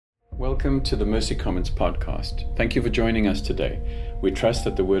Welcome to the Mercy Comments podcast. Thank you for joining us today. We trust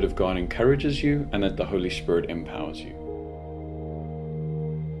that the Word of God encourages you and that the Holy Spirit empowers you.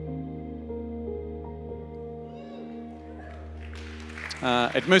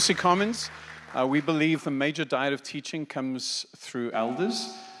 At Mercy Commons, we believe the major diet of teaching comes through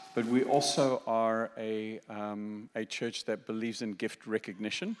elders, but we also are a church that believes in gift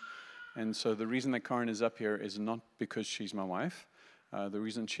recognition. And so the reason that Karen is up here is not because she's my wife. The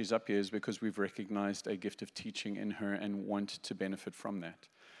reason she's up here is because we've recognized a gift of teaching in her and want to benefit from that.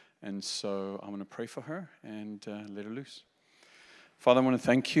 And so I want to pray for her and let her loose. Father, I want to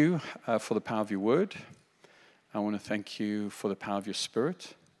thank you for the power of your word. I want to thank you for the power of your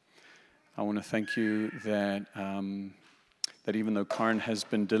spirit. I want to thank you that that even though Karen has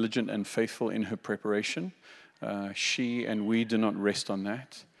been diligent and faithful in her preparation, she and we do not rest on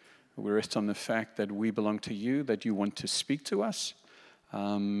that. We rest on the fact that we belong to you, that you want to speak to us.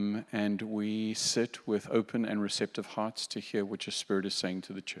 And we sit with open and receptive hearts to hear what your Spirit is saying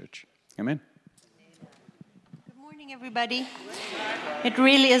to the church. Amen. Good morning, everybody. It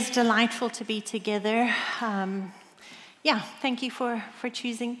really is delightful to be together. Thank you for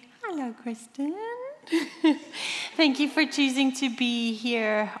choosing. Hello, Kristen. Thank you for choosing to be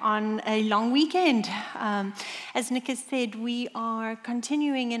here on a long weekend. As Nick has said, we are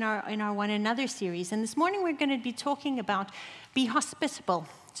continuing in our One Another series, and this morning we're going to be talking about be hospitable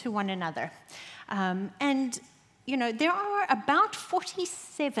to one another. There are about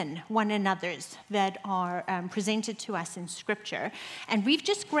 47 one another's that are presented to us in Scripture, and we've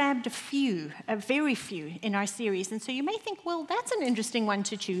just grabbed a very few in our series. And so you may think, well, that's an interesting one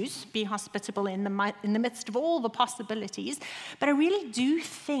to choose, be hospitable in the midst of all the possibilities. But I really do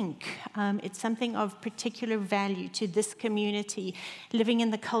think it's something of particular value to this community, living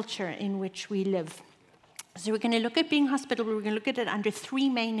in the culture in which we live. So we're going to look at being hospitable. We're going to look at it under three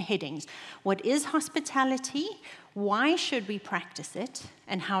main headings. What is hospitality? Why should we practice it?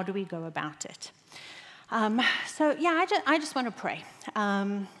 And how do we go about it? I just want to pray.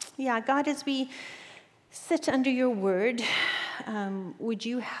 God, as we sit under your word, would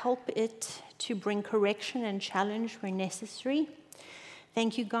you help it to bring correction and challenge where necessary?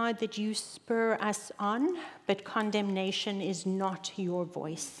 Thank you, God, that you spur us on, but condemnation is not your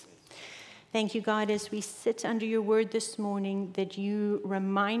voice. Thank you, God, as we sit under your word this morning, that you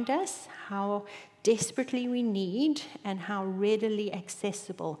remind us how desperately we need and how readily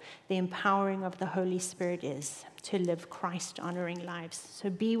accessible the empowering of the Holy Spirit is to live Christ-honoring lives. So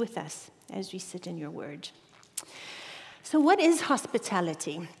be with us as we sit in your word. So what is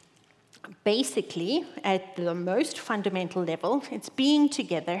hospitality? Basically, at the most fundamental level, it's being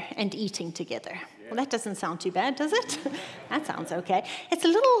together and eating together. Well, that doesn't sound too bad, does it? That sounds okay. It's a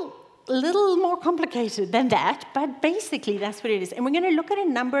little more complicated than that, but basically that's what it is. And we're going to look at a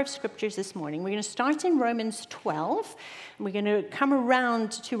number of scriptures this morning. We're going to start in Romans 12, and we're going to come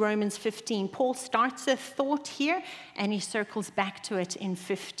around to Romans 15. Paul starts a thought here, and he circles back to it in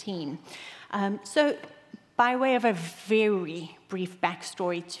 15. By way of a very brief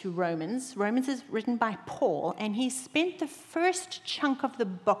backstory to Romans is written by Paul, and he spent the first chunk of the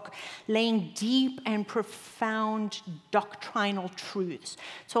book laying deep and profound doctrinal truths,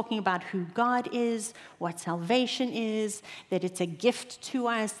 talking about who God is, what salvation is, that it's a gift to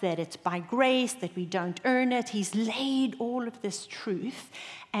us, that it's by grace, that we don't earn it. He's laid all of this truth,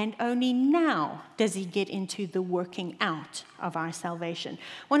 and only now does he get into the working out of our salvation.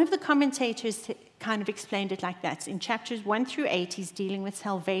 One of the commentators kind of explained it like that. In chapters 1 through 8, he's dealing with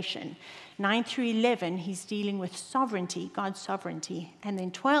salvation. 9 through 11, he's dealing with sovereignty, God's sovereignty. And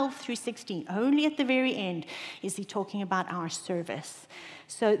then 12 through 16, only at the very end, is he talking about our service.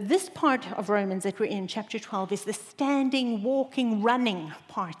 So this part of Romans that we're in, chapter 12, is the standing, walking, running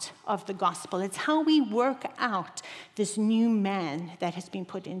part of the gospel. It's how we work out this new man that has been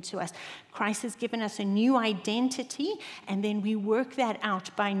put into us. Christ has given us a new identity, and then we work that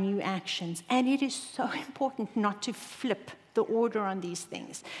out by new actions. And it is so important not to flip the order on these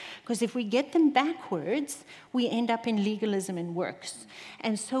things. Because if we get them backwards, we end up in legalism and works.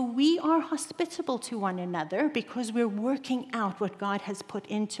 And so we are hospitable to one another because we're working out what God has put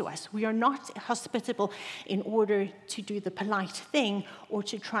into us. We are not hospitable in order to do the polite thing or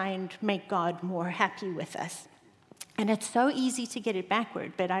to try and make God more happy with us. And it's so easy to get it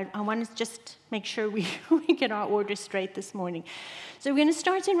backward, but I want to just make sure we get our order straight this morning. So we're going to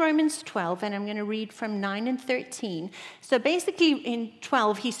start in Romans 12, and I'm going to read from 9 and 13. So basically in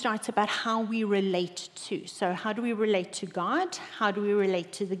 12, he starts about how we relate to. So how do we relate to God? How do we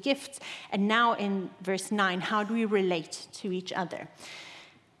relate to the gifts? And now in verse 9, how do we relate to each other?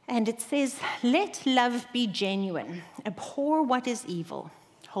 And it says, let love be genuine. Abhor what is evil.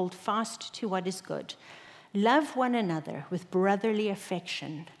 Hold fast to what is good. Love one another with brotherly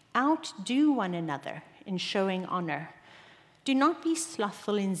affection. Outdo one another in showing honor. Do not be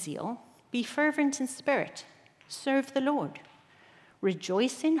slothful in zeal. Be fervent in spirit. Serve the Lord.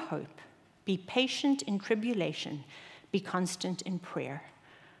 Rejoice in hope. Be patient in tribulation. Be constant in prayer.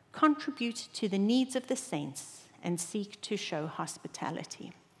 Contribute to the needs of the saints and seek to show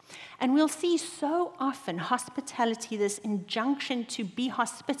hospitality. And we'll see so often hospitality, this injunction to be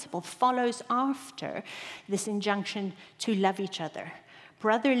hospitable, follows after this injunction to love each other.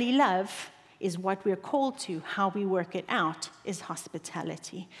 Brotherly love is what we're called to. How we work it out is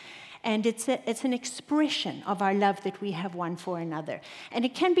hospitality. And it's an expression of our love that we have one for another. And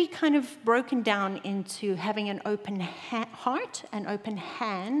it can be kind of broken down into having an open heart, an open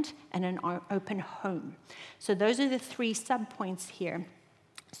hand, and an open home. So those are the three subpoints here.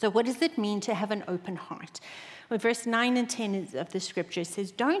 So what does it mean to have an open heart? Well, verse 9 and 10 of the scripture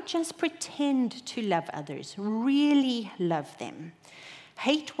says, don't just pretend to love others, really love them.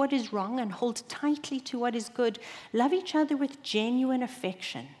 Hate what is wrong and hold tightly to what is good. Love each other with genuine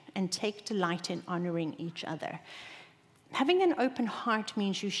affection and take delight in honoring each other. Having an open heart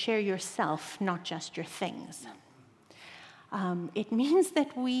means you share yourself, not just your things. It means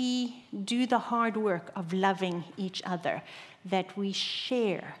that we do the hard work of loving each other, that we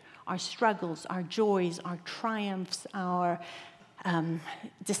share our struggles, our joys, our triumphs, our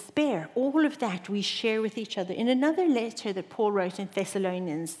despair. All of that we share with each other. In another letter that Paul wrote in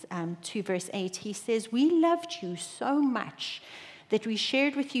Thessalonians 2 verse 8, he says, we loved you so much that we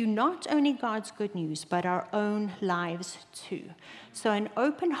shared with you not only God's good news, but our own lives too. So an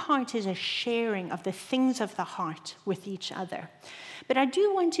open heart is a sharing of the things of the heart with each other. But I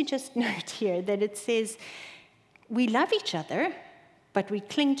do want to just note here that it says, we love each other, but we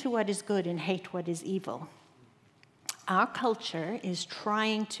cling to what is good and hate what is evil. Our culture is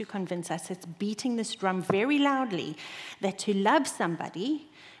trying to convince us, it's beating this drum very loudly, that to love somebody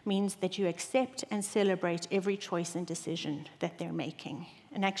means that you accept and celebrate every choice and decision that they're making.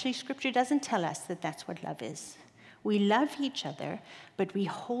 And actually, Scripture doesn't tell us that that's what love is. We love each other, but we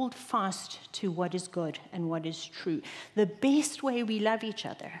hold fast to what is good and what is true. The best way we love each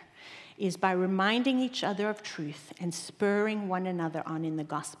other is by reminding each other of truth and spurring one another on in the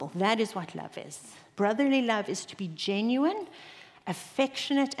gospel. That is what love is. Brotherly love is to be genuine,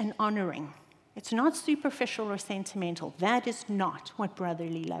 affectionate, and honoring. It's not superficial or sentimental. That is not what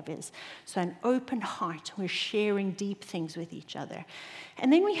brotherly love is. So an open heart, we're sharing deep things with each other.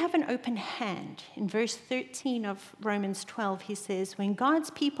 And then we have an open hand. In verse 13 of Romans 12, he says, when God's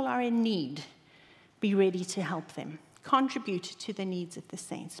people are in need, be ready to help them. Contribute to the needs of the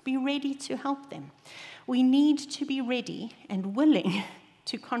saints. Be ready to help them. We need to be ready and willing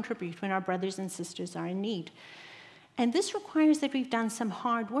to contribute when our brothers and sisters are in need. And this requires that we've done some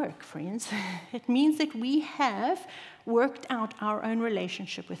hard work, friends. It means that we have worked out our own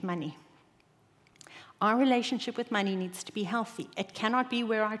relationship with money. Our relationship with money needs to be healthy. It cannot be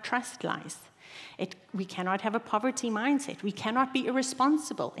where our trust lies. We cannot have a poverty mindset. We cannot be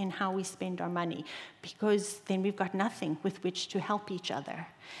irresponsible in how we spend our money, because then we've got nothing with which to help each other.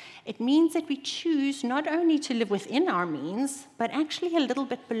 It means that we choose not only to live within our means, but actually a little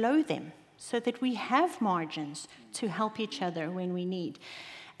bit below them, so that we have margins to help each other when we need.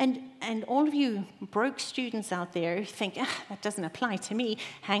 And all of you broke students out there who think, that doesn't apply to me,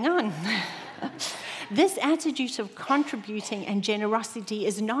 hang on. This attitude of contributing and generosity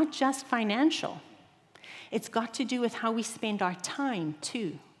is not just financial. It's got to do with how we spend our time,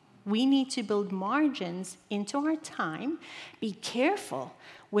 too. We need to build margins into our time, be careful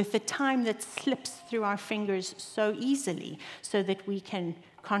with the time that slips through our fingers so easily, so that we can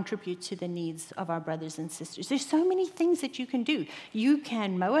contribute to the needs of our brothers and sisters. There's so many things that you can do. You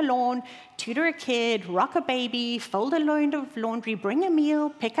can mow a lawn, tutor a kid, rock a baby, fold a load of laundry, bring a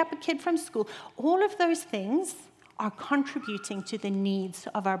meal, pick up a kid from school. All of those things are contributing to the needs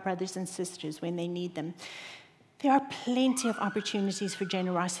of our brothers and sisters when they need them. There are plenty of opportunities for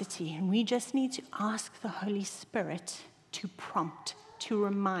generosity, and we just need to ask the Holy Spirit to prompt, to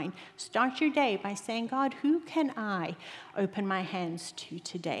remind. Start your day by saying, God, who can I open my hands to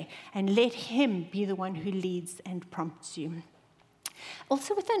today? And let him be the one who leads and prompts you.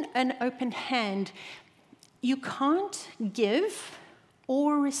 Also, with an open hand, you can't give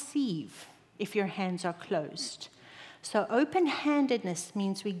or receive if your hands are closed. So open-handedness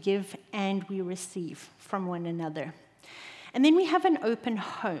means we give and we receive from one another. And then we have an open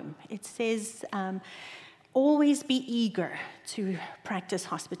home. It says, always be eager to practice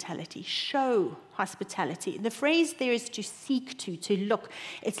hospitality, show hospitality. The phrase there is to seek to look.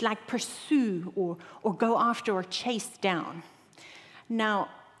 It's like pursue or go after or chase down. Now,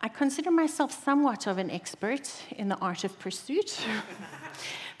 I consider myself somewhat of an expert in the art of pursuit.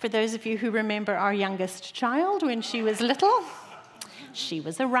 For those of you who remember our youngest child when she was little, she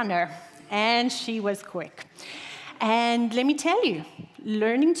was a runner, and she was quick. And let me tell you,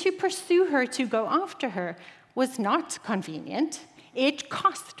 learning to pursue her, to go after her, was not convenient. It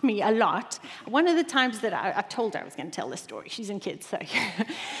cost me a lot. One of the times that I told her I was going to tell this story, she's in kids, so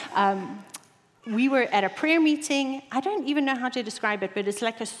we were at a prayer meeting. I don't even know how to describe it, but it's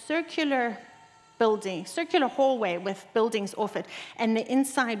like a circular building, circular hallway with buildings off it, and the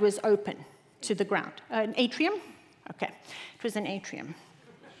inside was open to the ground. An atrium? Okay, it was an atrium.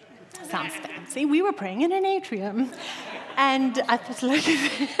 Sounds fancy. We were praying in an atrium, and I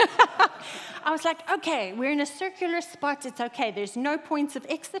was like, okay, we're in a circular spot. It's okay. There's no points of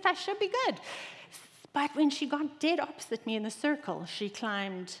exit. I should be good. But when she got dead opposite me in the circle, she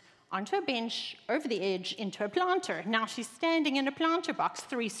climbed onto a bench, over the edge, into a planter. Now she's standing in a planter box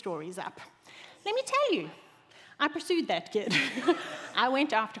 3 stories up. Let me tell you, I pursued that kid. I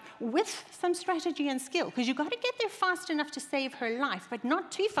went after with some strategy and skill, because you've got to get there fast enough to save her life, but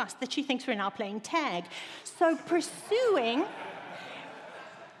not too fast that she thinks we're now playing tag. So pursuing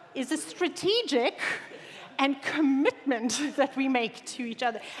is a strategic and commitment that we make to each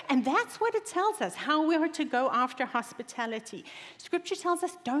other. And that's what it tells us, how we are to go after hospitality. Scripture tells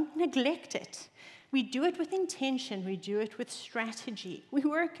us don't neglect it. We do it with intention. We do it with strategy. We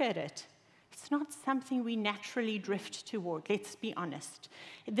work at it. It's not something we naturally drift toward, let's be honest.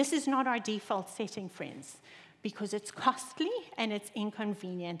 This is not our default setting, friends, because it's costly and it's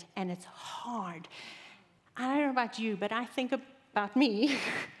inconvenient and it's hard. I don't know about you, but I think about me.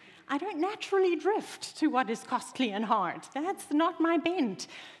 I don't naturally drift to what is costly and hard. That's not my bent.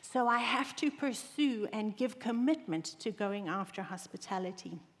 So I have to pursue and give commitment to going after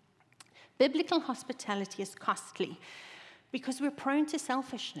hospitality. Biblical hospitality is costly because we're prone to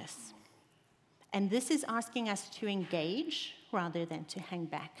selfishness. And this is asking us to engage rather than to hang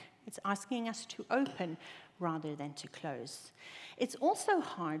back. It's asking us to open rather than to close. It's also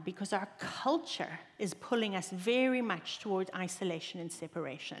hard because our culture is pulling us very much toward isolation and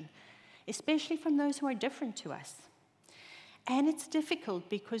separation, especially from those who are different to us. And it's difficult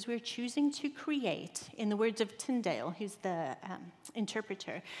because we're choosing to create, in the words of Tyndale, who's the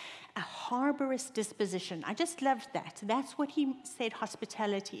interpreter, a harborous disposition. I just loved that. That's what he said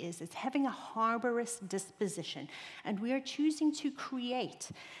hospitality is. It's having a harborous disposition. And we are choosing to create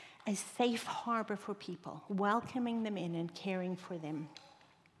a safe harbor for people, welcoming them in and caring for them.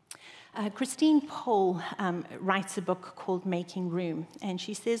 Christine Pohl writes a book called Making Room, and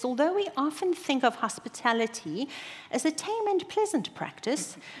she says, although we often think of hospitality as a tame and pleasant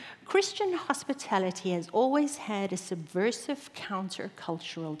practice, Christian hospitality has always had a subversive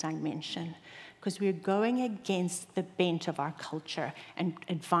countercultural dimension because we're going against the bent of our culture and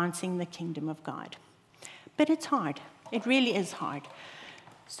advancing the kingdom of God. But it's hard. It really is hard.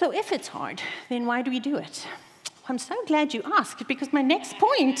 So if it's hard, then why do we do it? I'm so glad you asked, because my next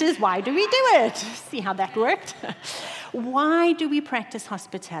point is, why do we do it? See how that worked? Why do we practice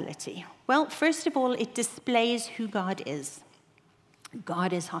hospitality? Well, first of all, it displays who God is.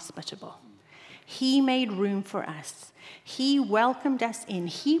 God is hospitable. He made room for us. He welcomed us in.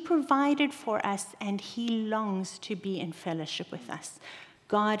 He provided for us, and he longs to be in fellowship with us.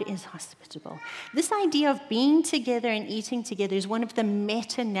 God is hospitable. This idea of being together and eating together is one of the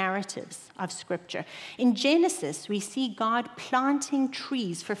meta-narratives of Scripture. In Genesis, we see God planting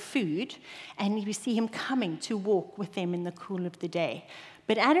trees for food, and we see him coming to walk with them in the cool of the day.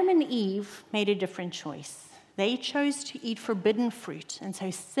 But Adam and Eve made a different choice. They chose to eat forbidden fruit, and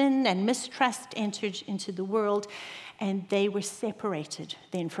so sin and mistrust entered into the world, and they were separated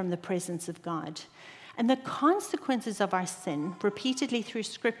then from the presence of God. And the consequences of our sin, repeatedly through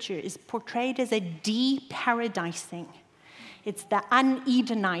Scripture, is portrayed as a de-paradising. It's the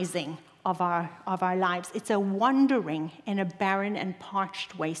unedenizing of our lives. It's a wandering in a barren and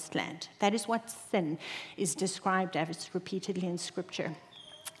parched wasteland. That is what sin is described as repeatedly in Scripture.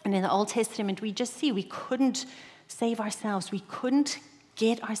 And in the Old Testament, we just see we couldn't save ourselves. We couldn't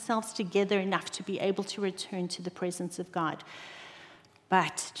get ourselves together enough to be able to return to the presence of God.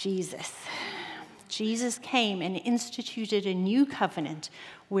 But Jesus came and instituted a new covenant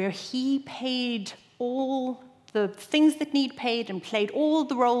where he paid all the things that need paid and played all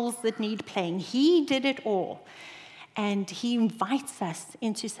the roles that need playing. He did it all. And he invites us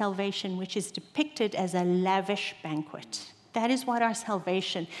into salvation, which is depicted as a lavish banquet. That is what our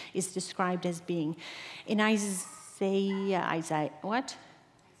salvation is described as being. In Isaiah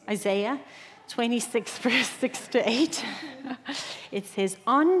 26, verse 6 to 8, it says,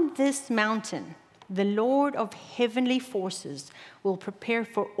 "On this mountain, The Lord of heavenly forces will prepare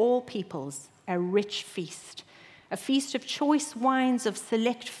for all peoples a rich feast, a feast of choice wines, of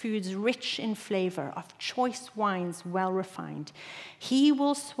select foods rich in flavor, of choice wines well refined. He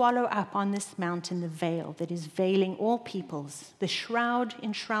will swallow up on this mountain the veil that is veiling all peoples, the shroud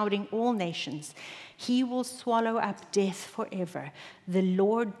enshrouding all nations. He will swallow up death forever. The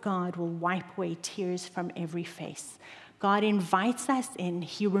Lord God will wipe away tears from every face. God invites us in.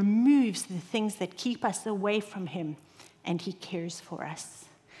 He removes the things that keep us away from him, and he cares for us.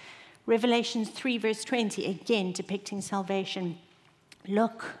 Revelation 3, verse 20, again depicting salvation.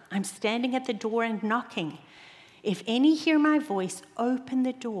 Look, I'm standing at the door and knocking. If any hear my voice, open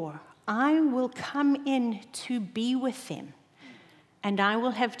the door. I will come in to be with them, and I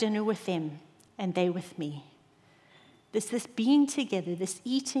will have dinner with them, and they with me. This being together, this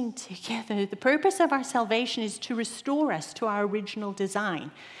eating together. The purpose of our salvation is to restore us to our original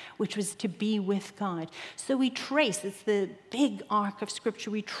design, which was to be with God. So we trace, it's the big arc of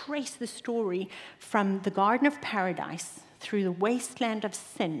Scripture, we trace the story from the Garden of Paradise through the wasteland of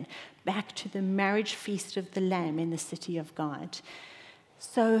sin back to the marriage feast of the Lamb in the city of God.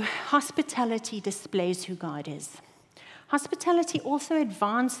 So hospitality displays who God is. Hospitality also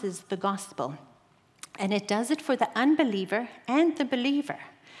advances the gospel. And it does it for the unbeliever and the believer.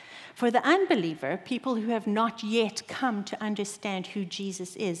 For the unbeliever, people who have not yet come to understand who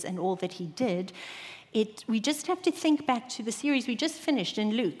Jesus is and all that he did, we just have to think back to the series we just finished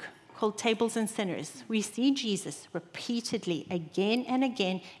in Luke called Tables and Sinners. We see Jesus repeatedly, again and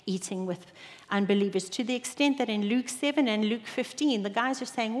again, eating with unbelievers to the extent that in Luke 7 and Luke 15, the guys are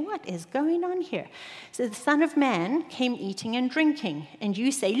saying, what is going on here? So the Son of Man came eating and drinking, and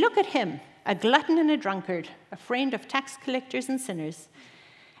you say, look at him, a glutton and a drunkard, a friend of tax collectors and sinners.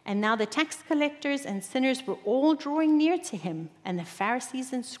 And now the tax collectors and sinners were all drawing near to him, and the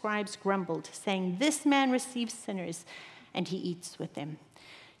Pharisees and scribes grumbled, saying, this man receives sinners, and he eats with them.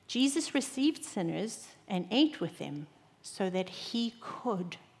 Jesus received sinners and ate with them so that he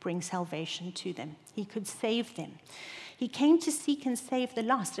could bring salvation to them. He could save them. He came to seek and save the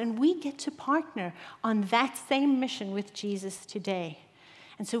lost, and we get to partner on that same mission with Jesus today.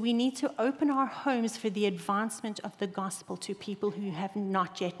 And so we need to open our homes for the advancement of the gospel to people who have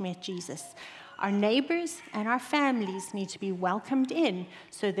not yet met Jesus. Our neighbors and our families need to be welcomed in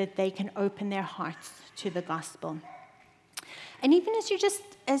so that they can open their hearts to the gospel. And even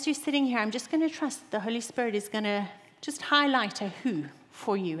as you're sitting here, I'm just going to trust the Holy Spirit is going to just highlight a who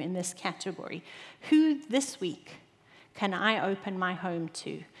for you in this category. Who this week can I open my home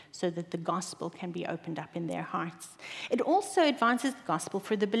to so that the gospel can be opened up in their hearts? It also advances the gospel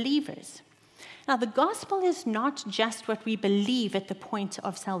for the believers. Now, the gospel is not just what we believe at the point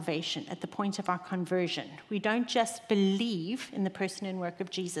of salvation, at the point of our conversion. We don't just believe in the person and work of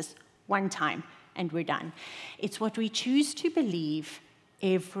Jesus one time and we're done. It's what we choose to believe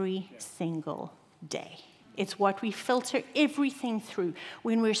every single day. It's what we filter everything through.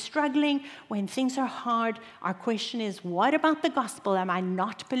 When we're struggling, when things are hard, our question is, what about the gospel am I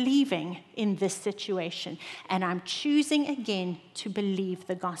not believing in this situation? And I'm choosing again to believe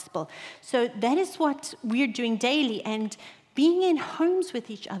the gospel. So that is what we're doing daily. And being in homes with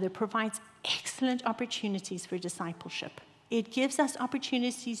each other provides excellent opportunities for discipleship. It gives us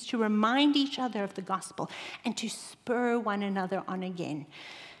opportunities to remind each other of the gospel and to spur one another on again.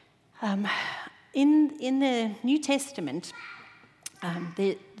 In the New Testament,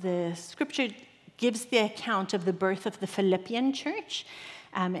 the scripture gives the account of the birth of the Philippian church,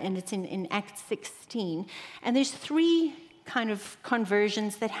 and it's in Acts 16. And there's three kind of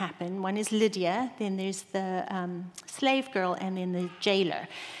conversions that happen. One is Lydia, then there's the slave girl, and then the jailer.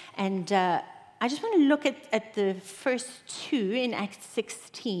 And I just want to look at the first two in Acts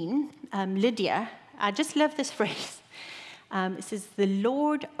 16. Lydia, I just love this phrase. It says, the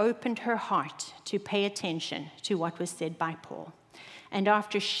Lord opened her heart to pay attention to what was said by Paul. And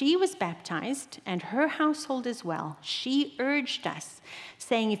after she was baptized, and her household as well, she urged us,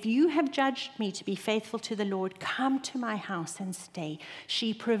 saying, if you have judged me to be faithful to the Lord, come to my house and stay.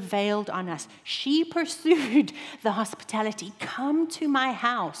 She prevailed on us. She pursued the hospitality. Come to my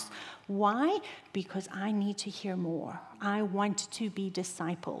house. Why? Because I need to hear more. I want to be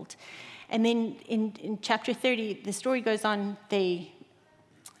discipled. And then in chapter 30, the story goes on, they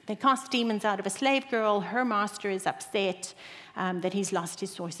cast demons out of a slave girl. Her master is upset that he's lost his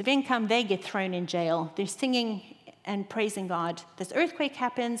source of income. They get thrown in jail. They're singing and praising God. This earthquake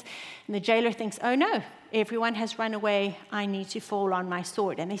happens, and the jailer thinks, oh no, everyone has run away. I need to fall on my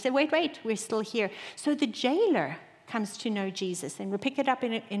sword. And they said, wait, we're still here. So the jailer comes to know Jesus, and we'll pick it up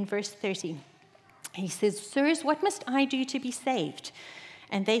in verse 30. He says, sirs, what must I do to be saved?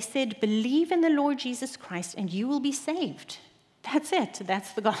 And they said, believe in the Lord Jesus Christ and you will be saved. That's it.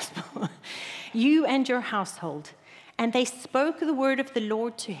 That's the gospel. You and your household. And they spoke the word of the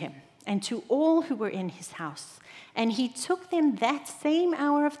Lord to him and to all who were in his house. And he took them that same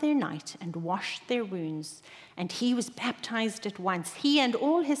hour of their night and washed their wounds. And he was baptized at once, he and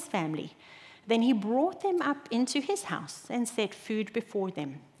all his family. Then he brought them up into his house and set food before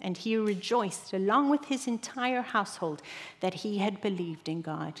them. And he rejoiced along with his entire household that he had believed in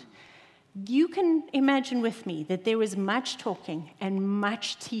God. You can imagine with me that there was much talking and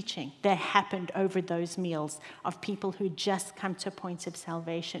much teaching that happened over those meals of people who just come to a point of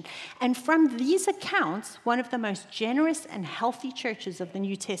salvation. And from these accounts, one of the most generous and healthy churches of the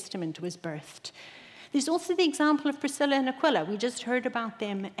New Testament was birthed. There's also the example of Priscilla and Aquila. We just heard about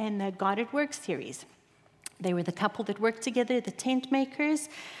them in the God at Work series. They were the couple that worked together, the tent makers.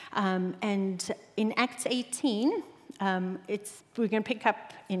 And in Acts 18, we're going to pick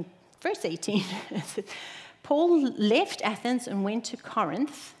up in verse 18. Paul left Athens and went to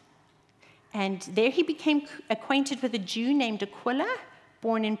Corinth. And there he became acquainted with a Jew named Aquila,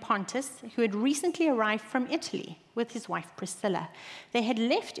 born in Pontus, who had recently arrived from Italy with his wife Priscilla. They had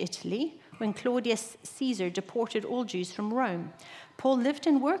left Italy when Claudius Caesar deported all Jews from Rome. Paul lived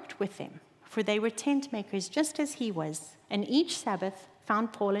and worked with them, for they were tent makers just as he was, and each Sabbath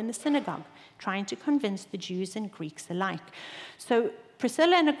found Paul in the synagogue, trying to convince the Jews and Greeks alike. So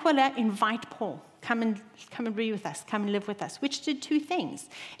Priscilla and Aquila invite Paul, come and be with us, come and live with us, which did two things.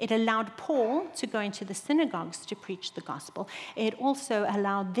 It allowed Paul to go into the synagogues to preach the gospel. It also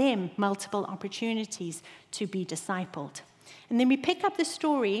allowed them multiple opportunities to be discipled. And then we pick up the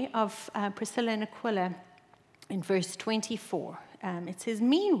story of Priscilla and Aquila in verse 24. It says,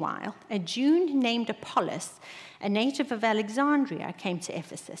 meanwhile, a Jew named Apollos, a native of Alexandria, came to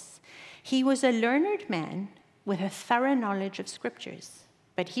Ephesus. He was a learned man with a thorough knowledge of scriptures,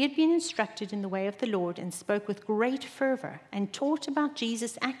 but he had been instructed in the way of the Lord and spoke with great fervor and taught about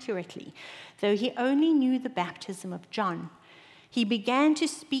Jesus accurately, though he only knew the baptism of John. He began to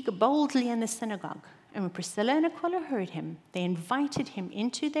speak boldly in the synagogue. And when Priscilla and Aquila heard him, they invited him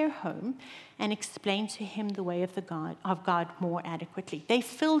into their home and explained to him the way of God more adequately. They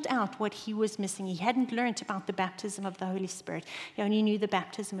filled out what he was missing. He hadn't learned about the baptism of the Holy Spirit. He only knew the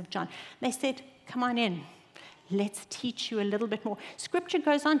baptism of John. They said, come on in. Let's teach you a little bit more. Scripture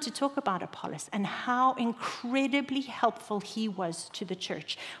goes on to talk about Apollos and how incredibly helpful he was to the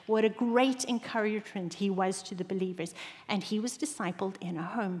church. What a great encouragement he was to the believers. And he was discipled in a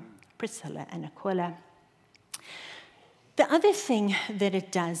home. Priscilla and Aquila. The other thing that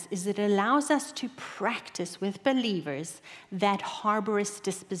it does is it allows us to practice with believers that harborous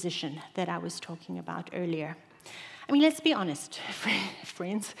disposition that I was talking about earlier. I mean, let's be honest,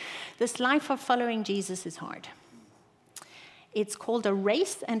 friends. This life of following Jesus is hard. It's called a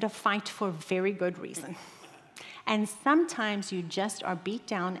race and a fight for very good reason. And sometimes you just are beat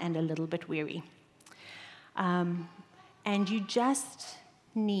down and a little bit weary. And you just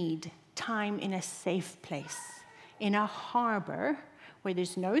need time in a safe place, in a harbor where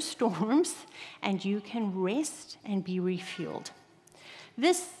there's no storms and you can rest and be refueled.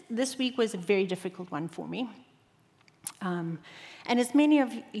 This week was a very difficult one for me. And as many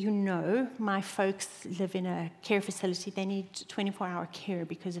of you know, my folks live in a care facility. They need 24-hour care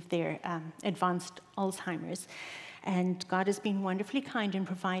because of their advanced Alzheimer's. And God has been wonderfully kind in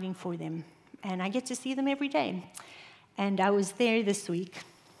providing for them. And I get to see them every day. And I was there this week.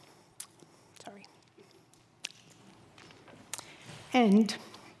 Sorry. And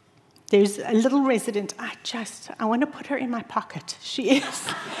there's a little resident. I want to put her in my pocket.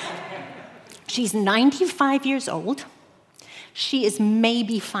 She's 95 years old. She is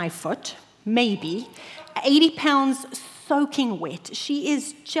maybe 5 foot, maybe. 80 pounds soaking wet. She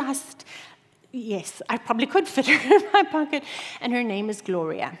is just, yes, I probably could fit her in my pocket. And her name is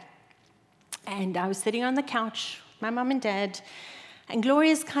Gloria. And I was sitting on the couch, my mom and dad, and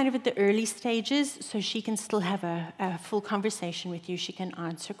Gloria's kind of at the early stages, so she can still have a full conversation with you. She can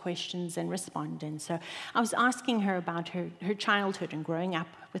answer questions and respond. And so I was asking her about her childhood and growing up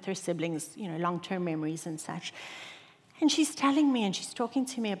with her siblings, long-term memories and such. And she's telling me and she's talking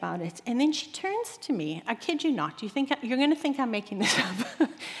to me about it. And then she turns to me. I kid you not. You're going to think I'm making this up.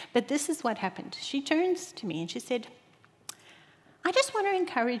 But this is what happened. She turns to me and she said, I just want to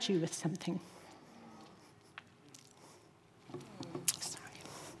encourage you with something.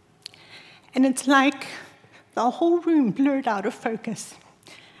 And it's like the whole room blurred out of focus.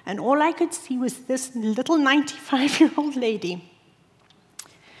 And all I could see was this little 95-year-old lady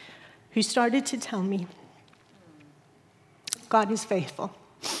who started to tell me, God is faithful.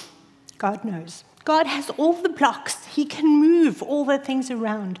 God knows. God has all the blocks. He can move all the things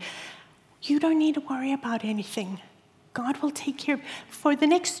around. You don't need to worry about anything. God will take care of. For the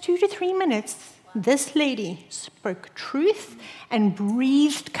next 2 to 3 minutes, this lady spoke truth and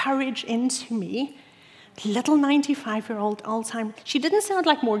breathed courage into me. Little 95-year-old Alzheimer's. She didn't sound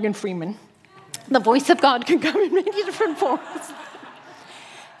like Morgan Freeman. The voice of God can come in many different forms.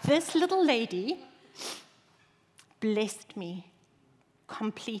 This little lady blessed me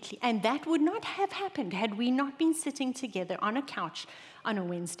completely. And that would not have happened had we not been sitting together on a couch on a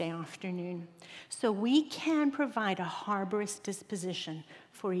Wednesday afternoon. So we can provide a harborous disposition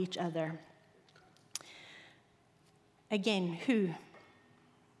for each other. Again, who?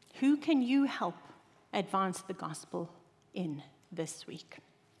 Who can you help advance the gospel in this week?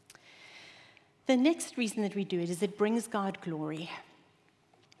 The next reason that we do it is it brings God glory.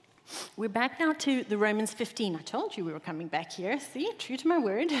 We're back now to the Romans 15. I told you we were coming back here. See, true to my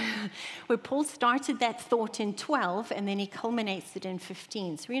word. Where Paul started that thought in 12, and then he culminates it in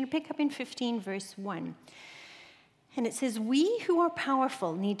 15. So we're going to pick up in 15, verse 1. And it says, "We who are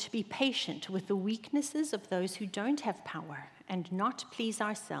powerful need to be patient with the weaknesses of those who don't have power and not please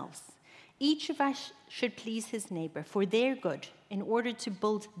ourselves. Each of us should please his neighbor for their good in order to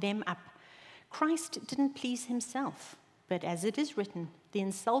build them up. Christ didn't please himself, but as it is written, the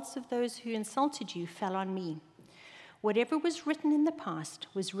insults of those who insulted you fell on me. Whatever was written in the past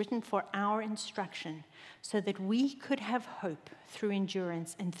was written for our instruction, so that we could have hope through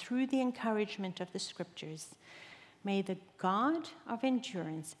endurance and through the encouragement of the scriptures. May the God of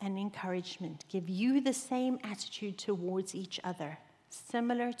endurance and encouragement give you the same attitude towards each other,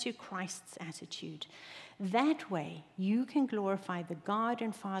 similar to Christ's attitude. That way, you can glorify the God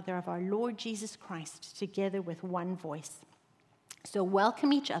and Father of our Lord Jesus Christ together with one voice. So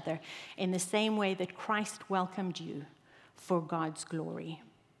welcome each other in the same way that Christ welcomed you for God's glory."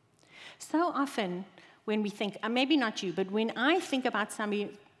 So often when we think, maybe not you, but when I think about somebody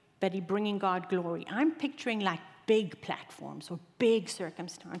bringing God glory, I'm picturing like big platforms or big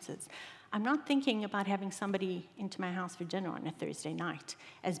circumstances. I'm not thinking about having somebody into my house for dinner on a Thursday night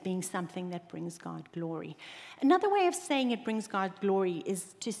as being something that brings God glory. Another way of saying it brings God glory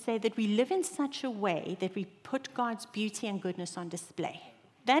is to say that we live in such a way that we put God's beauty and goodness on display.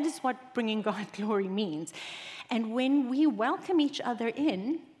 That is what bringing God glory means. And when we welcome each other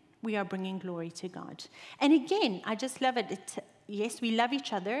in, we are bringing glory to God. And again, I just love it. Yes, we love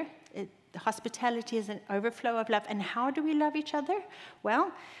each other. Hospitality is an overflow of love. And how do we love each other?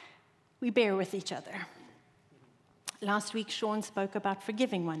 Well, we bear with each other. Last week, Sean spoke about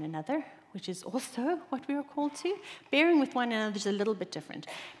forgiving one another, which is also what we are called to. Bearing with one another is a little bit different.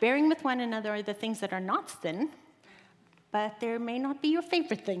 Bearing with one another are the things that are not sin, but there may not be your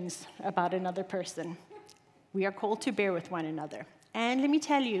favorite things about another person. We are called to bear with one another. And let me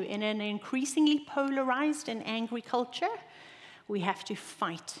tell you, in an increasingly polarized and angry culture, we have to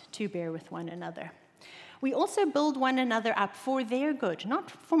fight to bear with one another. We also build one another up for their good,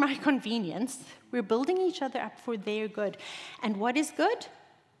 not for my convenience. We're building each other up for their good. And what is good?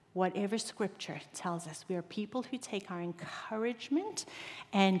 Whatever Scripture tells us. We are people who take our encouragement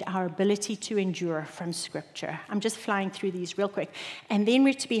and our ability to endure from Scripture. I'm just flying through these real quick. And then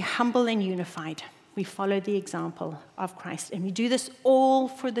we're to be humble and unified. We follow the example of Christ. And we do this all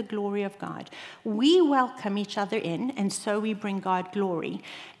for the glory of God. We welcome each other in, and so we bring God glory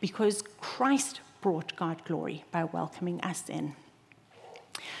because Christ brought God glory by welcoming us in.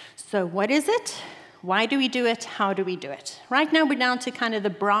 So what is it? Why do we do it? How do we do it? Right now we're down to kind of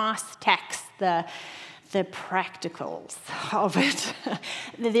the brass tacks, the practicals of it.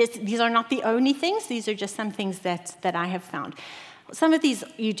 These are not the only things. These are just some things that I have found. Some of these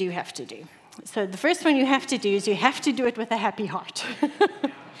you do have to do. So the first one you have to do is you have to do it with a happy heart.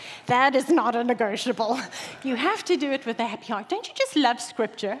 That is not a negotiable. You have to do it with a happy heart. Don't you just love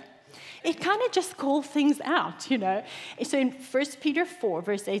Scripture? It kind of just calls things out, you know. So in 1 Peter 4,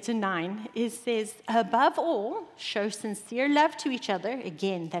 verse 8 and 9, it says, "Above all, show sincere love to each other,"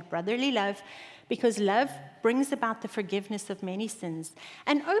 again, that brotherly love, "because love brings about the forgiveness of many sins.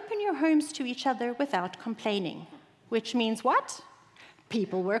 And open your homes to each other without complaining." Which means what?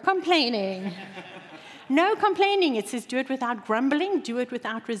 People were complaining. No complaining. It says do it without grumbling, do it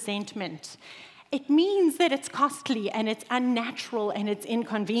without resentment. It means that it's costly and it's unnatural and it's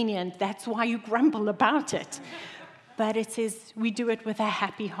inconvenient. That's why you grumble about it. But it says we do it with a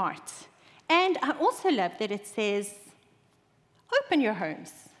happy heart. And I also love that it says, open your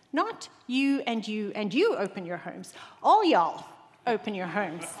homes. Not you and you and you open your homes. All y'all open your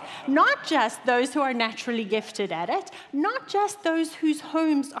homes. Not just those who are naturally gifted at it. Not just those whose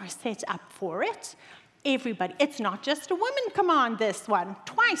homes are set up for it. Everybody. It's not just a woman command, this one.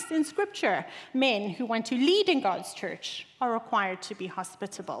 Twice in Scripture, men who want to lead in God's church are required to be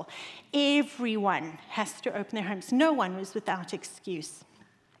hospitable. Everyone has to open their homes. No one was without excuse.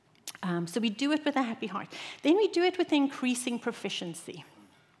 So we do it with a happy heart. Then we do it with increasing proficiency.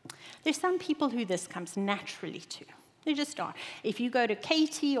 There's some people who this comes naturally to. They just are. If you go to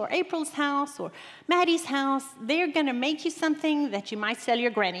Katie or April's house or Maddie's house, they're going to make you something that you might sell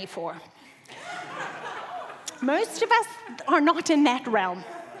your granny for. Most of us are not in that realm.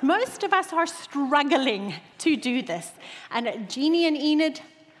 Most of us are struggling to do this. And Jeannie and Enid,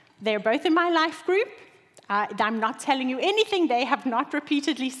 they're both in my life group. I'm not telling you anything they have not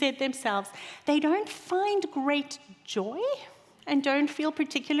repeatedly said themselves. They don't find great joy and don't feel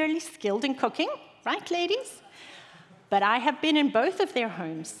particularly skilled in cooking, right, ladies? But I have been in both of their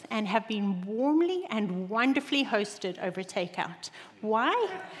homes and have been warmly and wonderfully hosted over takeout. Why?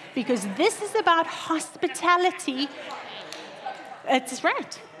 Because this is about hospitality. That's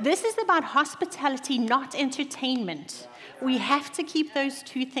right. This is about hospitality, not entertainment. We have to keep those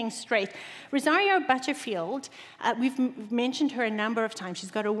two things straight. Rosario Butterfield, we've mentioned her a number of times.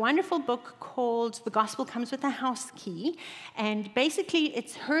 She's got a wonderful book called The Gospel Comes with a House Key. And basically,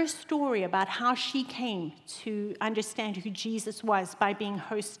 it's her story about how she came to understand who Jesus was by being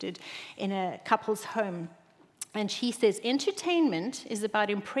hosted in a couple's home. And she says, entertainment is about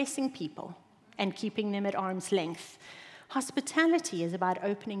impressing people and keeping them at arm's length. Hospitality is about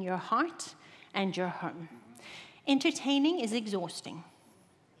opening your heart and your home. Entertaining is exhausting.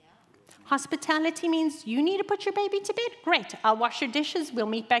 Hospitality means you need to put your baby to bed. Great, I'll wash your dishes. We'll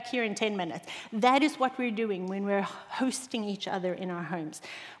meet back here in 10 minutes. That is what we're doing when we're hosting each other in our homes.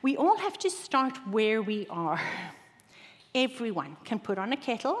 We all have to start where we are. Everyone can put on a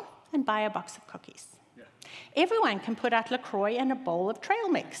kettle and buy a box of cookies. Everyone can put out LaCroix and a bowl of trail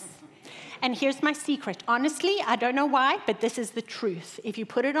mix. And here's my secret. Honestly, I don't know why, but this is the truth. If you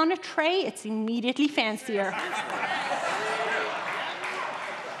put it on a tray, it's immediately fancier.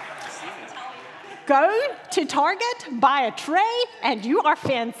 Go to Target, buy a tray, and you are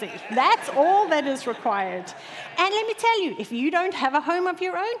fancy. That's all that is required. And let me tell you, if you don't have a home of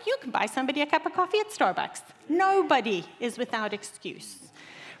your own, you can buy somebody a cup of coffee at Starbucks. Nobody is without excuse.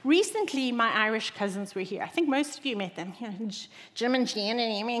 Recently, my Irish cousins were here. I think most of you met them. You know, Jim and Jan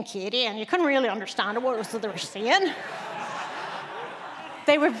and Amy and Katie, and you couldn't really understand what they were saying.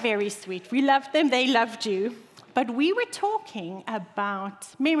 They were very sweet. We loved them. They loved you. But we were talking about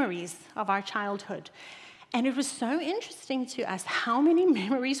memories of our childhood. And it was so interesting to us how many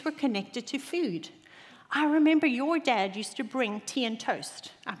memories were connected to food. I remember your dad used to bring tea and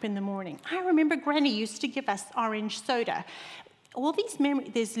toast up in the morning. I remember Granny used to give us orange soda. All these memories,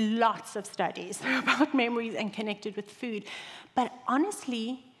 there's lots of studies about memories and connected with food. But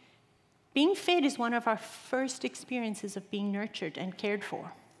honestly, being fed is one of our first experiences of being nurtured and cared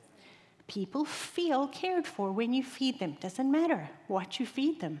for. People feel cared for when you feed them. Doesn't matter what you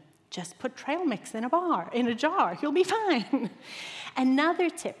feed them. Just put trail mix in a jar. You'll be fine. Another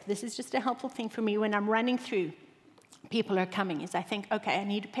tip, this is just a helpful thing for me when I'm running through. People are coming, is I think, okay, I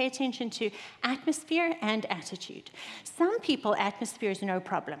need to pay attention to atmosphere and attitude. Some people, atmosphere is no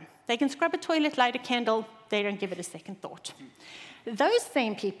problem. They can scrub a toilet, light a candle, they don't give it a second thought. Those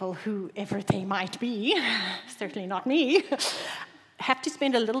same people, whoever they might be, certainly not me, have to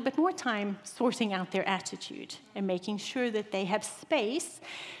spend a little bit more time sorting out their attitude and making sure that they have space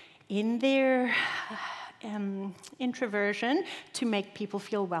in their introversion to make people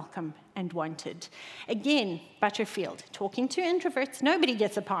feel welcome and wanted. Again, Butterfield, talking to introverts, nobody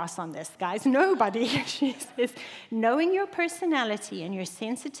gets a pass on this, guys. Nobody. She says, knowing your personality and your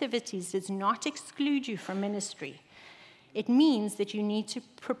sensitivities does not exclude you from ministry. It means that you need to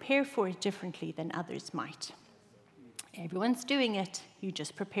prepare for it differently than others might. Everyone's doing it. You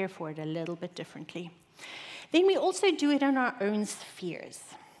just prepare for it a little bit differently. Then we also do it in our own spheres.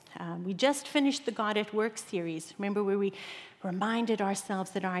 We just finished the God at Work series. Remember where we reminded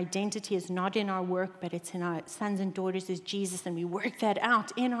ourselves that our identity is not in our work, but it's in our sons and daughters as Jesus, and we work that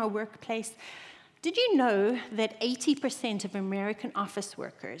out in our workplace. Did you know that 80% of American office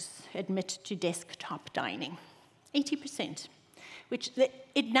workers admit to desktop dining? 80%.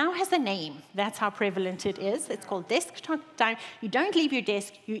 It now has a name. That's how prevalent it is. It's called desktop dining. You don't leave your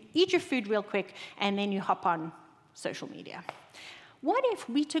desk, you eat your food real quick, and then you hop on social media. What if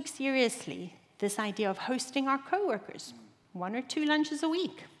we took seriously this idea of hosting our coworkers, 1 or 2 lunches a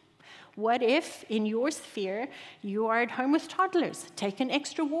week? What if, in your sphere, you are at home with toddlers? Take an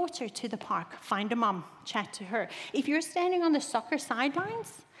extra water to the park, find a mom, chat to her. If you're standing on the soccer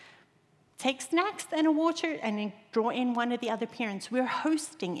sidelines, take snacks and a water and then draw in one of the other parents. We're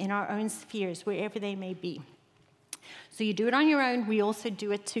hosting in our own spheres, wherever they may be. So you do it on your own. We also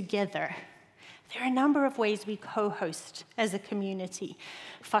do it together. There are a number of ways we co-host as a community.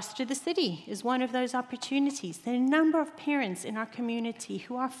 Foster the City is one of those opportunities. There are a number of parents in our community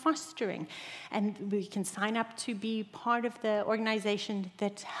who are fostering, and we can sign up to be part of the organization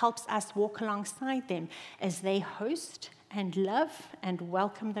that helps us walk alongside them as they host and love and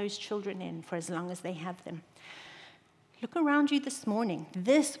welcome those children in for as long as they have them. Look around you this morning.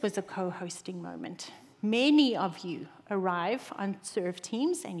 This was a co-hosting moment. Many of you arrive on serve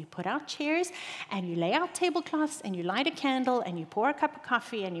teams and you put out chairs and you lay out tablecloths and you light a candle and you pour a cup of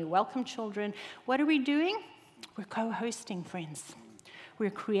coffee and you welcome children. What are we doing? We're co-hosting, friends. We're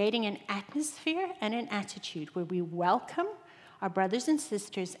creating an atmosphere and an attitude where we welcome our brothers and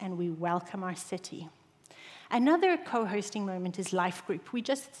sisters and we welcome our city. Another co-hosting moment is life group. We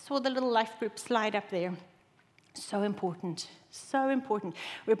just saw the little life group slide up there. So important, so important.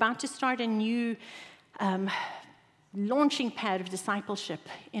 We're about to start a new launching pad of discipleship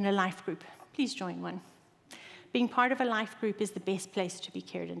in a life group. Please join one. Being part of a life group is the best place to be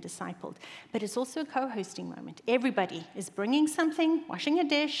cared and discipled, but it's also a co-hosting moment. Everybody is bringing something, washing a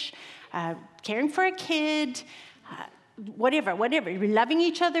dish, caring for a kid, whatever. We're loving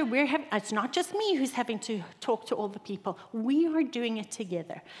each other. It's not just me who's having to talk to all the people. We are doing it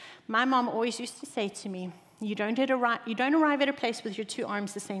together. My mom always used to say to me, you don't arrive at a place with your two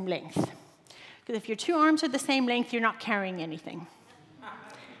arms the same length. Because if your two arms are the same length, you're not carrying anything.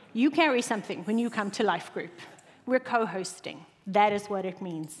 You carry something when you come to life group. We're co-hosting. That is what it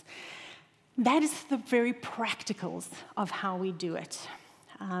means. That is the very practicals of how we do it.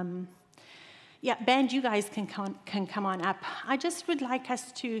 Band, you guys can come on up. I just would like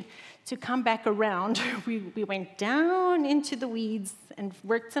us to come back around. We went down into the weeds and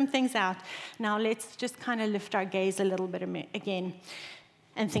worked some things out. Now let's just kind of lift our gaze a little bit again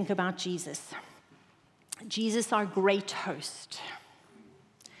and think about Jesus. Jesus, our great host.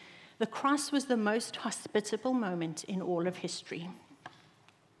 The cross was the most hospitable moment in all of history.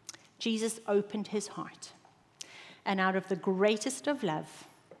 Jesus opened his heart, and out of the greatest of love,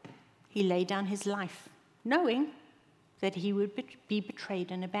 he laid down his life, knowing that he would be betrayed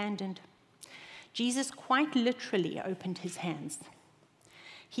and abandoned. Jesus quite literally opened his hands.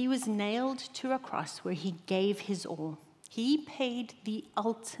 He was nailed to a cross where he gave his all. He paid the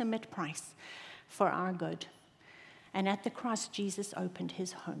ultimate price for our good. And at the cross, Jesus opened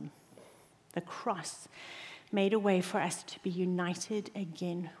his home. The cross made a way for us to be united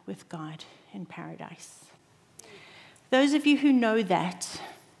again with God in paradise. Those of you who know that,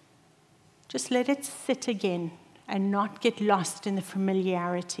 just let it sit again and not get lost in the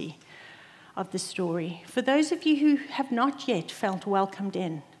familiarity of the story. For those of you who have not yet felt welcomed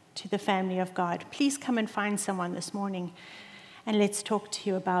in to the family of God, please come and find someone this morning and let's talk to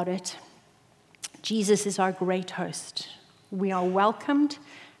you about it. Jesus is our great host. We are welcomed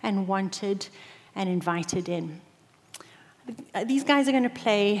and wanted and invited in. These guys are going to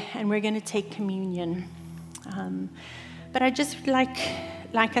play and we're going to take communion. But I'd just like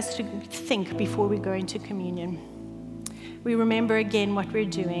us to think before we go into communion. We remember again what we're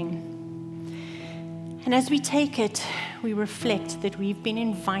doing. And as we take it, we reflect that we've been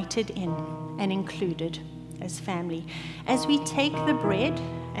invited in and included as family. As we take the bread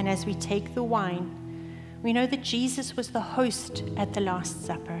and as we take the wine, we know that Jesus was the host at the Last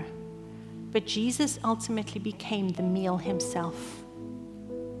Supper, but Jesus ultimately became the meal himself.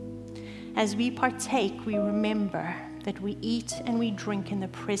 As we partake, we remember that we eat and we drink in the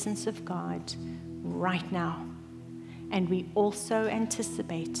presence of God right now. And we also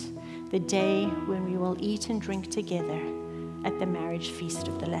anticipate the day when we will eat and drink together at the marriage feast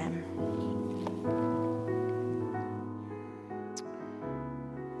of the Lamb.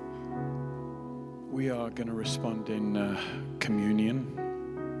 We are going to respond in communion.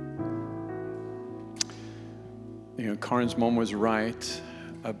 Corin's mom was right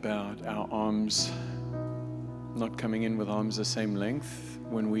about our arms not coming in with arms the same length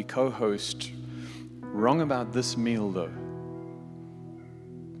when we co-host. Wrong about this meal, though.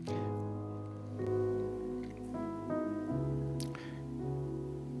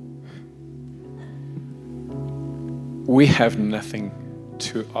 We have nothing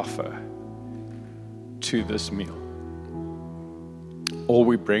to offer to this meal. All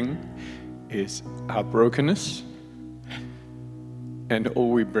we bring is our brokenness, and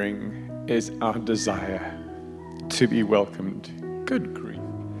all we bring is our desire to be welcomed. Good grief.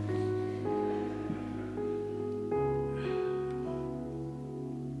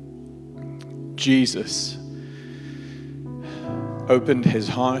 Jesus opened his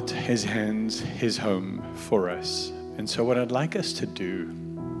heart, his hands, his home for us. And so what I'd like us to do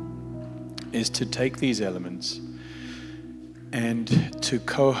is to take these elements and to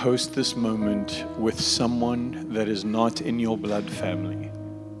co-host this moment with someone that is not in your blood family.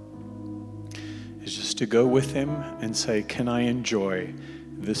 Is just to go with them and say, can I enjoy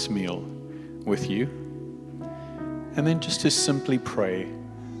this meal with you? And then just to simply pray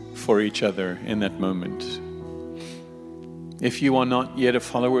for each other in that moment. If you are not yet a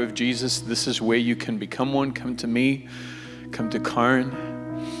follower of Jesus, this is where you can become one. Come to me, come to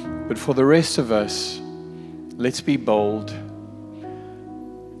Karen. But for the rest of us, let's be bold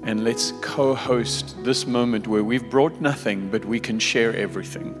and let's co-host this moment where we've brought nothing, but we can share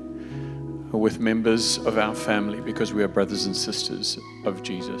everything with members of our family because we are brothers and sisters of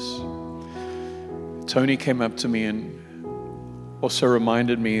Jesus. Tony came up to me and also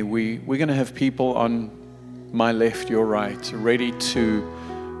reminded me we're going to have people on my left, your right, ready to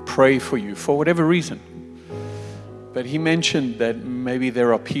pray for you for whatever reason. But he mentioned that maybe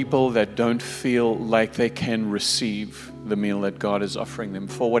there are people that don't feel like they can receive the meal that God is offering them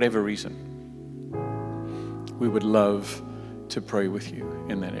for whatever reason. We would love to pray with you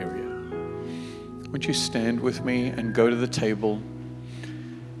in that area. Would you stand with me and go to the table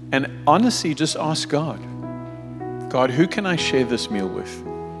and honestly just ask God, God, who can I share this meal with?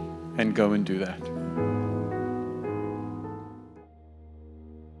 And go and do that.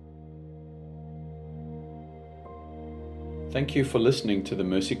 Thank you for listening to the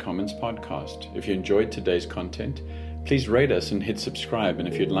Mercy Commons podcast. If you enjoyed today's content, please rate us and hit subscribe. And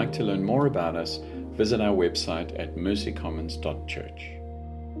if you'd like to learn more about us, visit our website at mercycommons.church.